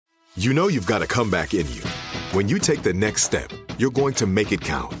You know you've got a comeback in you. When you take the next step, you're going to make it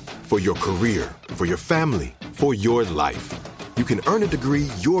count. For your career, for your family, for your life. You can earn a degree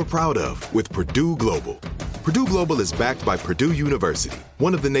you're proud of with Purdue Global. Purdue Global is backed by Purdue University,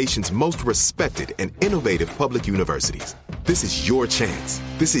 one of the nation's most respected and innovative public universities. This is your chance.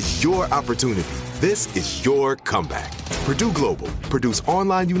 This is your opportunity. This is your comeback. Purdue Global, Purdue's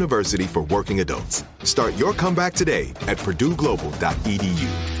online university for working adults. Start your comeback today at purdueglobal.edu.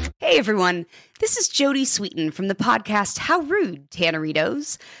 Hey everyone, this is Jodie Sweetin from the podcast How Rude,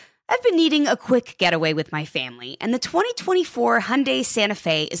 Tanneritos. I've been needing a quick getaway with my family, and the 2024 Hyundai Santa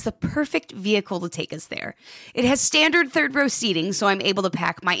Fe is the perfect vehicle to take us there. It has standard third-row seating, so I'm able to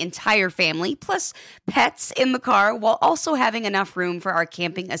pack my entire family, plus pets, in the car, while also having enough room for our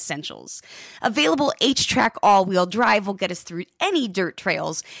camping essentials. Available H-Track all-wheel drive will get us through any dirt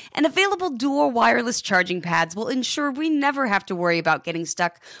trails, and available dual wireless charging pads will ensure we never have to worry about getting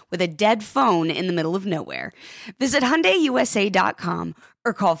stuck with a dead phone in the middle of nowhere. Visit HyundaiUSA.com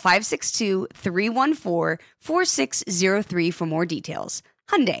or call 562-314-4603 for more details.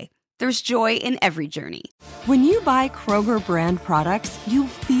 Hyundai, there's joy in every journey. When you buy Kroger brand products, you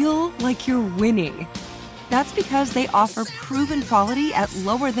feel like you're winning. That's because they offer proven quality at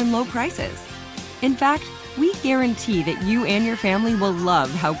lower than low prices. In fact, we guarantee that you and your family will love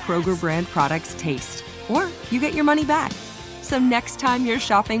how Kroger brand products taste, or you get your money back. So next time you're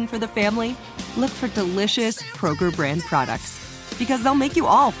shopping for the family, look for delicious Kroger brand products, because they'll make you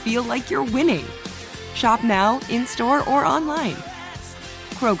all feel like you're winning. Shop now, in-store, or online.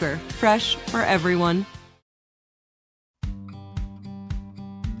 Kroger, fresh for everyone.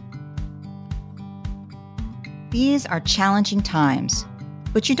 These are challenging times,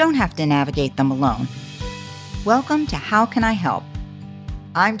 but you don't have to navigate them alone. Welcome to How Can I Help?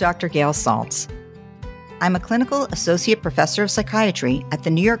 I'm Dr. Gail Saltz. I'm a clinical associate professor of psychiatry at the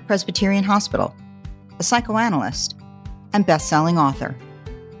New York Presbyterian Hospital, a psychoanalyst, and best-selling author.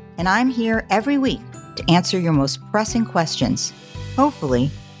 And I'm here every week to answer your most pressing questions,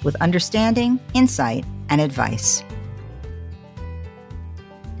 hopefully with understanding, insight, and advice.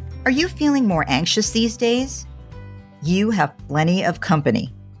 Are you feeling more anxious these days? You have plenty of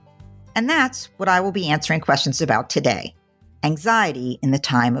company. And that's what I will be answering questions about today: anxiety in the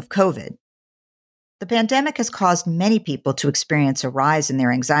time of COVID. The pandemic has caused many people to experience a rise in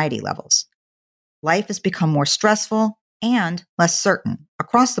their anxiety levels. Life has become more stressful and less certain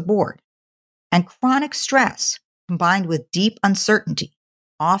across the board. And chronic stress, combined with deep uncertainty,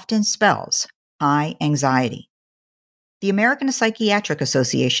 often spells high anxiety. The American Psychiatric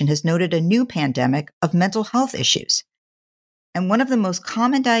Association has noted a new pandemic of mental health issues. And one of the most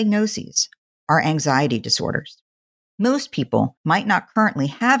common diagnoses are anxiety disorders. Most people might not currently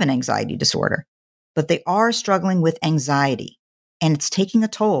have an anxiety disorder, but they are struggling with anxiety, and it's taking a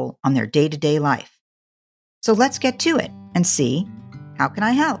toll on their day-to-day life. So let's get to it and see, how can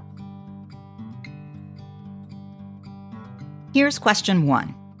I help? Here's question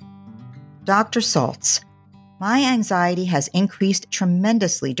 1. Dr. Saltz, my anxiety has increased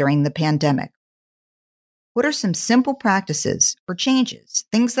tremendously during the pandemic. What are some simple practices or changes,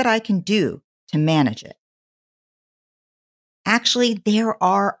 things that I can do to manage it? Actually, there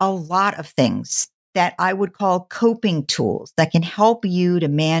are a lot of things that I would call coping tools that can help you to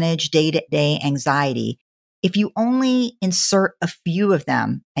manage day-to-day anxiety if you only insert a few of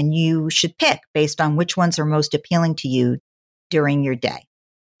them, and you should pick based on which ones are most appealing to you during your day.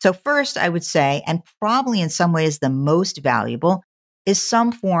 So first, I would say, and probably in some ways the most valuable, is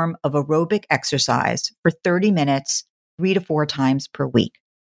some form of aerobic exercise for 30 minutes, 3 to 4 times per week.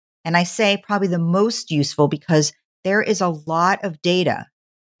 And I say probably the most useful because there is a lot of data,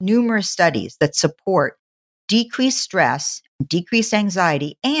 numerous studies that support decreased stress, decreased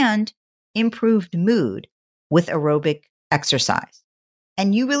anxiety, and improved mood with aerobic exercise.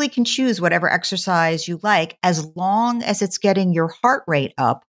 And you really can choose whatever exercise you like as long as it's getting your heart rate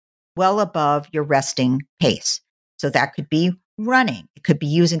up well above your resting pace. So that could be running. It could be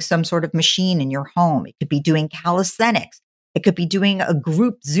using some sort of machine in your home. It could be doing calisthenics. It could be doing a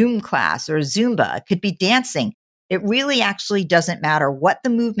group Zoom class or Zumba. It could be dancing. It really actually doesn't matter what the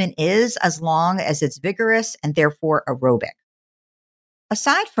movement is as long as it's vigorous and therefore aerobic.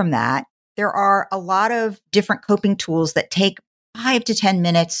 Aside from that, there are a lot of different coping tools that take 5 to 10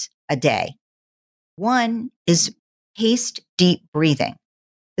 minutes a day. One is paced deep breathing.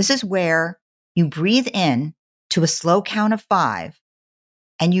 This is where you breathe in to a slow count of 5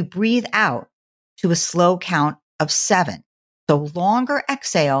 and you breathe out to a slow count of 7. So longer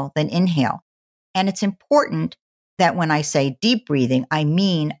exhale than inhale. And it's important that when I say deep breathing, I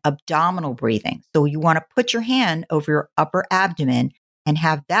mean abdominal breathing. So you want to put your hand over your upper abdomen and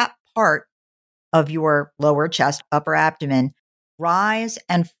have that part of your lower chest, upper abdomen rise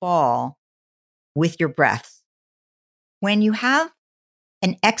and fall with your breaths. When you have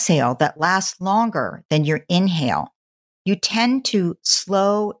an exhale that lasts longer than your inhale, you tend to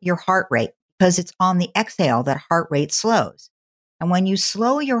slow your heart rate because it's on the exhale that heart rate slows. And when you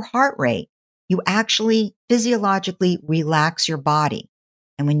slow your heart rate, you actually physiologically relax your body.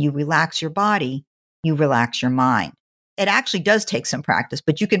 And when you relax your body, you relax your mind. It actually does take some practice,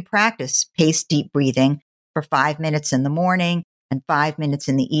 but you can practice paced deep breathing for 5 minutes in the morning and 5 minutes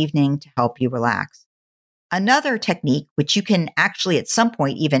in the evening to help you relax. Another technique, which you can actually at some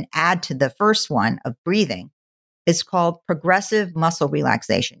point even add to the first one of breathing, is called progressive muscle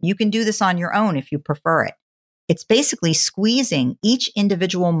relaxation. You can do this on your own if you prefer it. It's basically squeezing each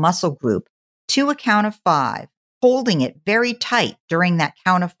individual muscle group to a count of 5, holding it very tight during that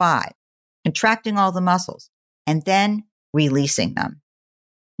count of 5, contracting all the muscles, and then releasing them.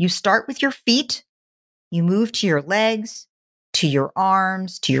 You start with your feet, you move to your legs, to your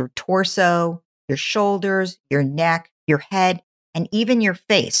arms, to your torso, your shoulders, your neck, your head, and even your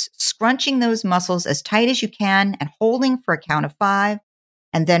face, scrunching those muscles as tight as you can and holding for a count of 5,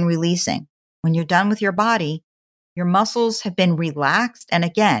 and then releasing. When you're done with your body, your muscles have been relaxed. And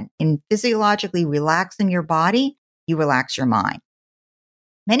again, in physiologically relaxing your body, you relax your mind.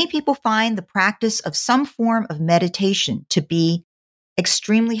 Many people find the practice of some form of meditation to be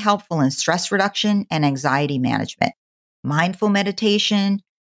extremely helpful in stress reduction and anxiety management. Mindful meditation,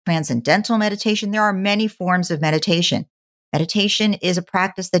 transcendental meditation, there are many forms of meditation. Meditation is a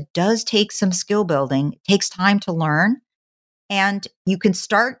practice that does take some skill building. It takes time to learn. And you can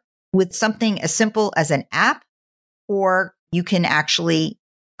start with something as simple as an app, or you can actually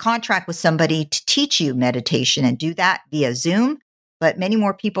contract with somebody to teach you meditation and do that via Zoom. But many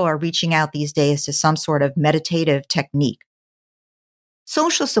more people are reaching out these days to some sort of meditative technique.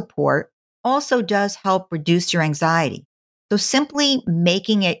 Social support also does help reduce your anxiety. So simply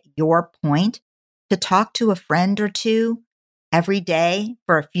making it your point to talk to a friend or two every day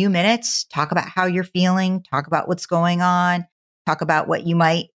for a few minutes, talk about how you're feeling, talk about what's going on, talk about what you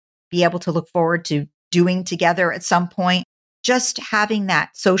might be able to look forward to doing together at some point. Just having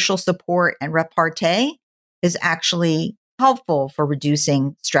that social support and repartee is actually helpful for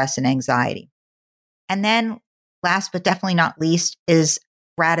reducing stress and anxiety. And then last but definitely not least is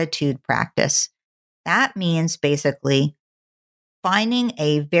gratitude practice. That means basically finding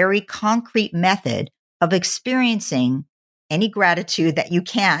a very concrete method of experiencing any gratitude that you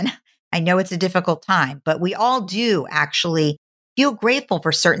can. I know it's a difficult time, but we all do actually feel grateful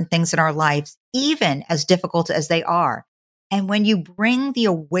for certain things in our lives, even as difficult as they are. And when you bring the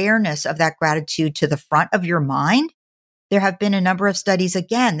awareness of that gratitude to the front of your mind, there have been a number of studies,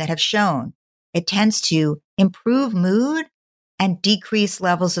 again, that have shown it tends to improve mood and decrease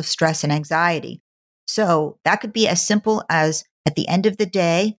levels of stress and anxiety. So that could be as simple as at the end of the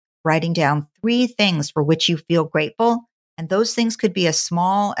day, writing down 3 things for which you feel grateful. And those things could be as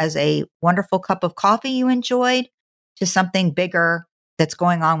small as a wonderful cup of coffee you enjoyed to something bigger that's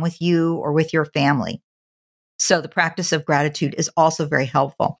going on with you or with your family. So the practice of gratitude is also very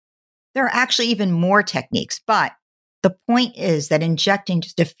helpful. There are actually even more techniques, but the point is that injecting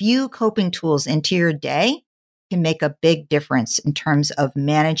just a few coping tools into your day can make a big difference in terms of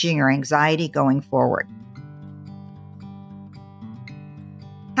managing your anxiety going forward.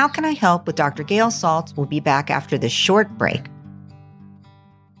 How Can I Help with Dr. Gail Saltz will be back after this short break.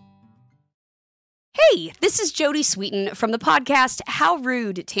 Hey, this is Jodie Sweetin from the podcast How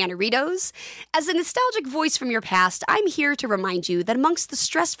Rude, Tanneritos. As a nostalgic voice from your past, I'm here to remind you that amongst the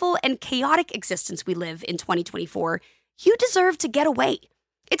stressful and chaotic existence we live in 2024, you deserve to get away.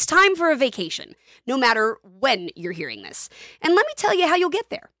 It's time for a vacation, no matter when you're hearing this. And let me tell you how you'll get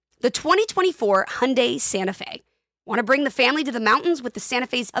there. The 2024 Hyundai Santa Fe. Want to bring the family to the mountains with the Santa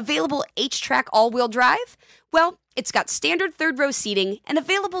Fe's available H-Track all-wheel drive? Well, it's got standard third-row seating and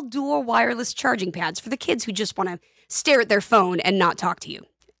available dual wireless charging pads for the kids who just want to stare at their phone and not talk to you.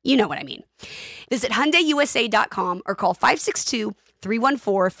 You know what I mean. Visit HyundaiUSA.com or call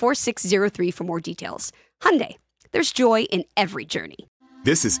 562-314-4603 for more details. Hyundai, there's joy in every journey.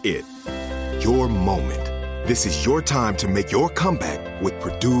 This is it. Your moment. This is your time to make your comeback with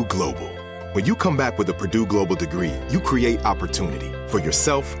Purdue Global. When you come back with a Purdue Global degree, you create opportunity for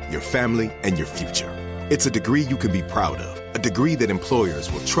yourself, your family, and your future. It's a degree you can be proud of, a degree that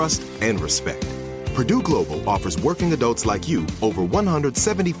employers will trust and respect. Purdue Global offers working adults like you over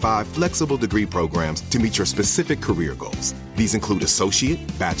 175 flexible degree programs to meet your specific career goals. These include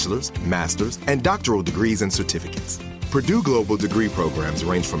associate, bachelor's, master's, and doctoral degrees and certificates. Purdue Global degree programs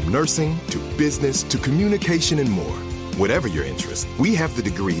range from nursing to business to communication and more. Whatever your interest, we have the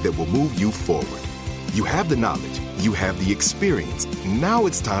degree that will move you forward. You have the knowledge, you have the experience. Now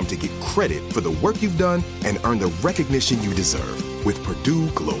it's time to get credit for the work you've done and earn the recognition you deserve with Purdue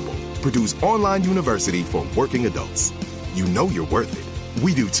Global, Purdue's online university for working adults. You know you're worth it.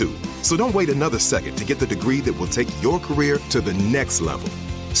 We do too. So don't wait another second to get the degree that will take your career to the next level.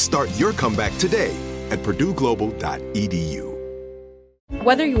 Start your comeback today at purdueglobal.edu.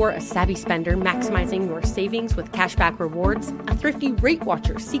 Whether you're a savvy spender maximizing your savings with cashback rewards, a thrifty rate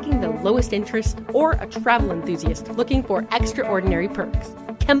watcher seeking the lowest interest, or a travel enthusiast looking for extraordinary perks,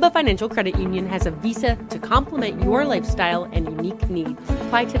 Kemba Financial Credit Union has a visa to complement your lifestyle and unique needs.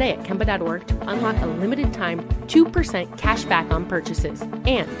 Apply today at Kemba.org to unlock a limited time 2% cash back on purchases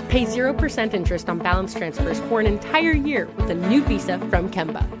and pay 0% interest on balance transfers for an entire year with a new visa from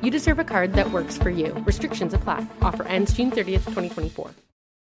Kemba. You deserve a card that works for you. Restrictions apply. Offer ends June 30th, 2024.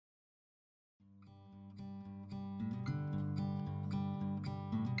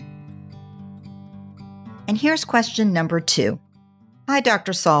 And here's question number 2. Hi,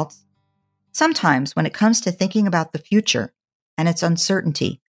 Dr. Saltz. Sometimes when it comes to thinking about the future and its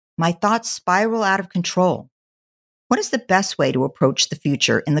uncertainty, my thoughts spiral out of control. What is the best way to approach the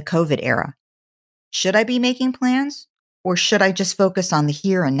future in the COVID era? Should I be making plans, or should I just focus on the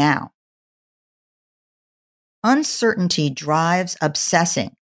here and now? Uncertainty drives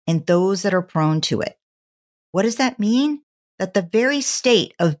obsessing in those that are prone to it. What does that mean? That the very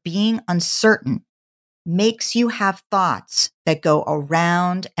state of being uncertain makes you have thoughts that go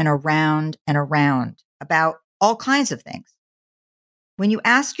around and around and around about all kinds of things. When you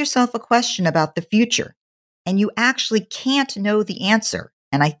ask yourself a question about the future and you actually can't know the answer,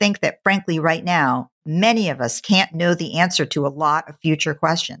 and I think that frankly right now, many of us can't know the answer to a lot of future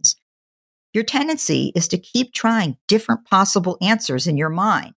questions, your tendency is to keep trying different possible answers in your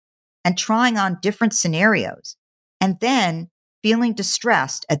mind and trying on different scenarios, and then feeling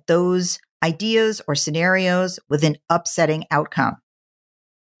distressed at those ideas or scenarios with an upsetting outcome.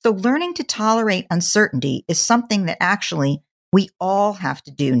 So learning to tolerate uncertainty is something that actually we all have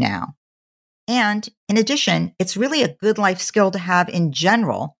to do now. And in addition, it's really a good life skill to have in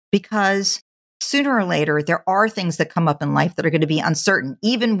general, because sooner or later, there are things that come up in life that are going to be uncertain,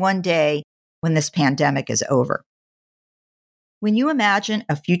 even one day when this pandemic is over. When you imagine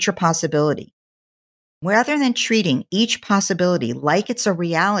a future possibility, rather than treating each possibility like it's a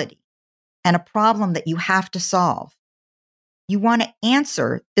reality and a problem that you have to solve, you want to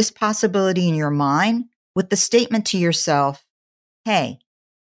answer this possibility in your mind with the statement to yourself, hey,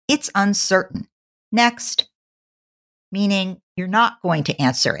 it's uncertain. Next. Meaning you're not going to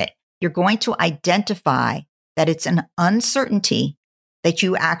answer it. You're going to identify that it's an uncertainty that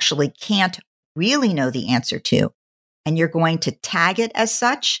you actually can't really know the answer to, and you're going to tag it as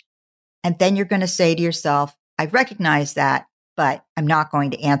such, and then you're going to say to yourself, I recognize that, but I'm not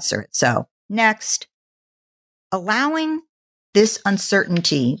going to answer it. So next. Allowing this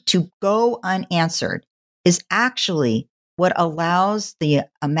uncertainty to go unanswered is actually what allows the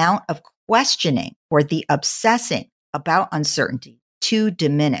amount of questioning or the obsessing about uncertainty to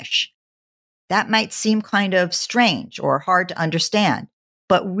diminish. That might seem kind of strange or hard to understand,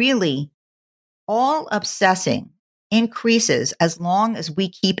 but really, all obsessing increases as long as we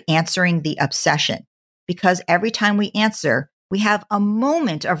keep answering the obsession, because every time we answer, we have a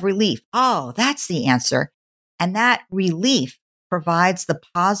moment of relief. Oh, that's the answer. And that relief provides the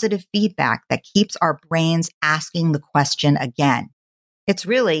positive feedback that keeps our brains asking the question again. It's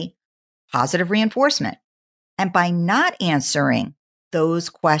really positive reinforcement. And by not answering those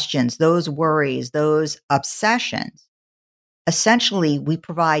questions, those worries, those obsessions, essentially we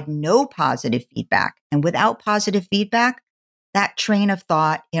provide no positive feedback. And without positive feedback, that train of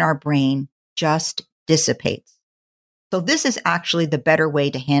thought in our brain just dissipates. So this is actually the better way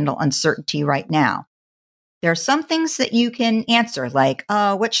to handle uncertainty right now. There are some things that you can answer, like,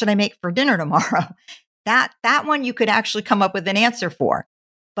 what should I make for dinner tomorrow? That one you could actually come up with an answer for.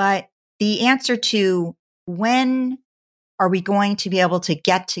 But the answer to when are we going to be able to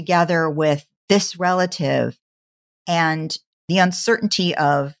get together with this relative, and the uncertainty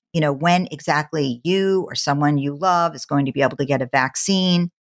of, when exactly you or someone you love is going to be able to get a vaccine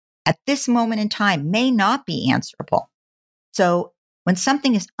at this moment in time may not be answerable. So when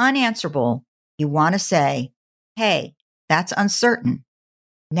something is unanswerable, you want to say, hey, that's uncertain.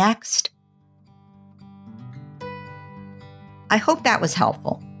 Next. I hope that was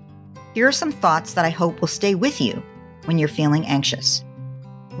helpful. Here are some thoughts that I hope will stay with you when you're feeling anxious.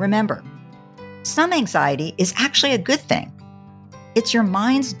 Remember, some anxiety is actually a good thing. It's your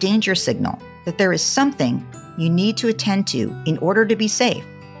mind's danger signal that there is something you need to attend to in order to be safe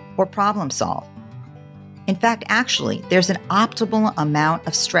or problem solve. In fact, actually, there's an optimal amount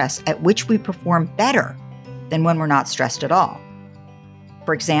of stress at which we perform better than when we're not stressed at all.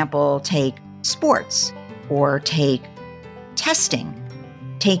 For example, take sports or take testing,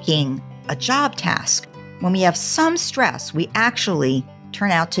 taking a job task. When we have some stress, we actually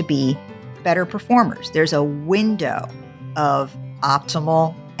turn out to be better performers. There's a window of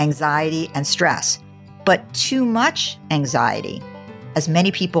optimal anxiety and stress. But too much anxiety, as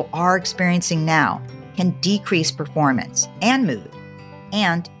many people are experiencing now, can decrease performance and mood.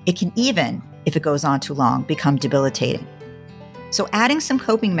 And it can even, if it goes on too long, become debilitating. So adding some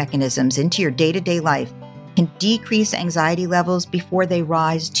coping mechanisms into your day-to-day life can decrease anxiety levels before they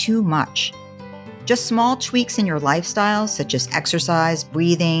rise too much. Just small tweaks in your lifestyle, such as exercise,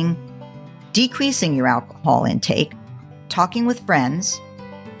 breathing, decreasing your alcohol intake, talking with friends,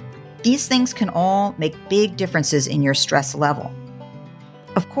 these things can all make big differences in your stress level.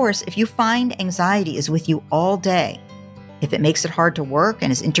 Of course, if you find anxiety is with you all day, if it makes it hard to work and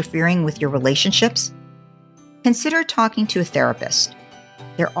is interfering with your relationships, consider talking to a therapist.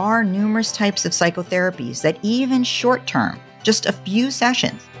 There are numerous types of psychotherapies that even short-term, just a few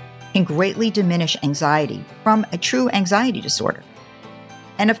sessions, can greatly diminish anxiety from a true anxiety disorder.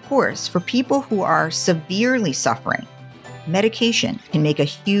 And of course, for people who are severely suffering, medication can make a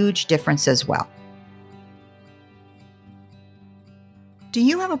huge difference as well. Do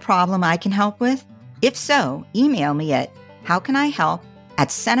you have a problem I can help with? If so, email me at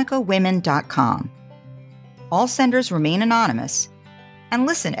howcanihelp@senecawomen.com. All senders remain anonymous, and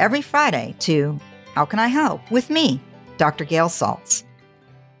listen every Friday to How Can I Help with me, Dr. Gail Saltz.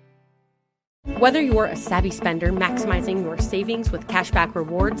 Whether you're a savvy spender maximizing your savings with cashback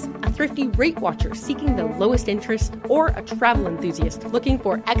rewards, a thrifty rate watcher seeking the lowest interest, or a travel enthusiast looking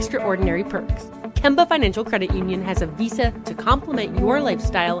for extraordinary perks, Kemba Financial Credit Union has a visa to complement your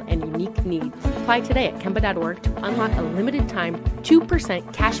lifestyle and unique needs. Apply today at Kemba.org to unlock a limited time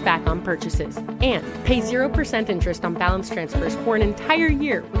 2% cash back on purchases and pay 0% interest on balance transfers for an entire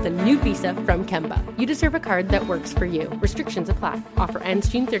year with a new visa from Kemba. You deserve a card that works for you. Restrictions apply. Offer ends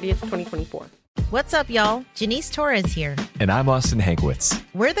June 30th, 2024. What's up, y'all? Janice Torres here. And I'm Austin Hankwitz.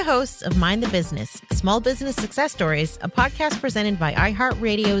 We're the hosts of Mind the Business, Small Business Success Stories, a podcast presented by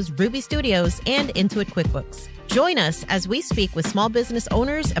iHeartRadio's Ruby Studios and Intuit QuickBooks. Join us as we speak with small business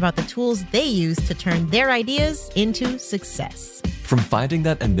owners about the tools they use to turn their ideas into success. From finding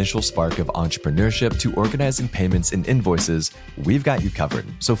that initial spark of entrepreneurship to organizing payments and invoices, we've got you covered.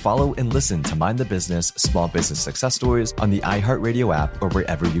 So follow and listen to Mind the Business, Small Business Success Stories on the iHeartRadio app or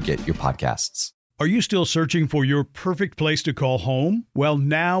wherever you get your podcasts. Are you still searching for your perfect place to call home? Well,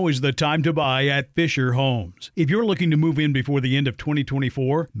 now is the time to buy at Fisher Homes. If you're looking to move in before the end of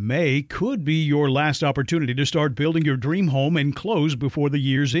 2024, May could be your last opportunity to start building your dream home and close before the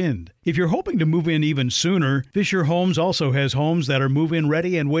year's end. If you're hoping to move in even sooner, Fisher Homes also has homes that are move-in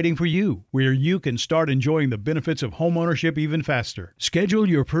ready and waiting for you, where you can start enjoying the benefits of homeownership even faster. Schedule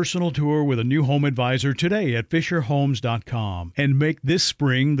your personal tour with a new home advisor today at FisherHomes.com and make this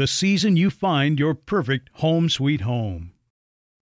spring the season you find your perfect home sweet home.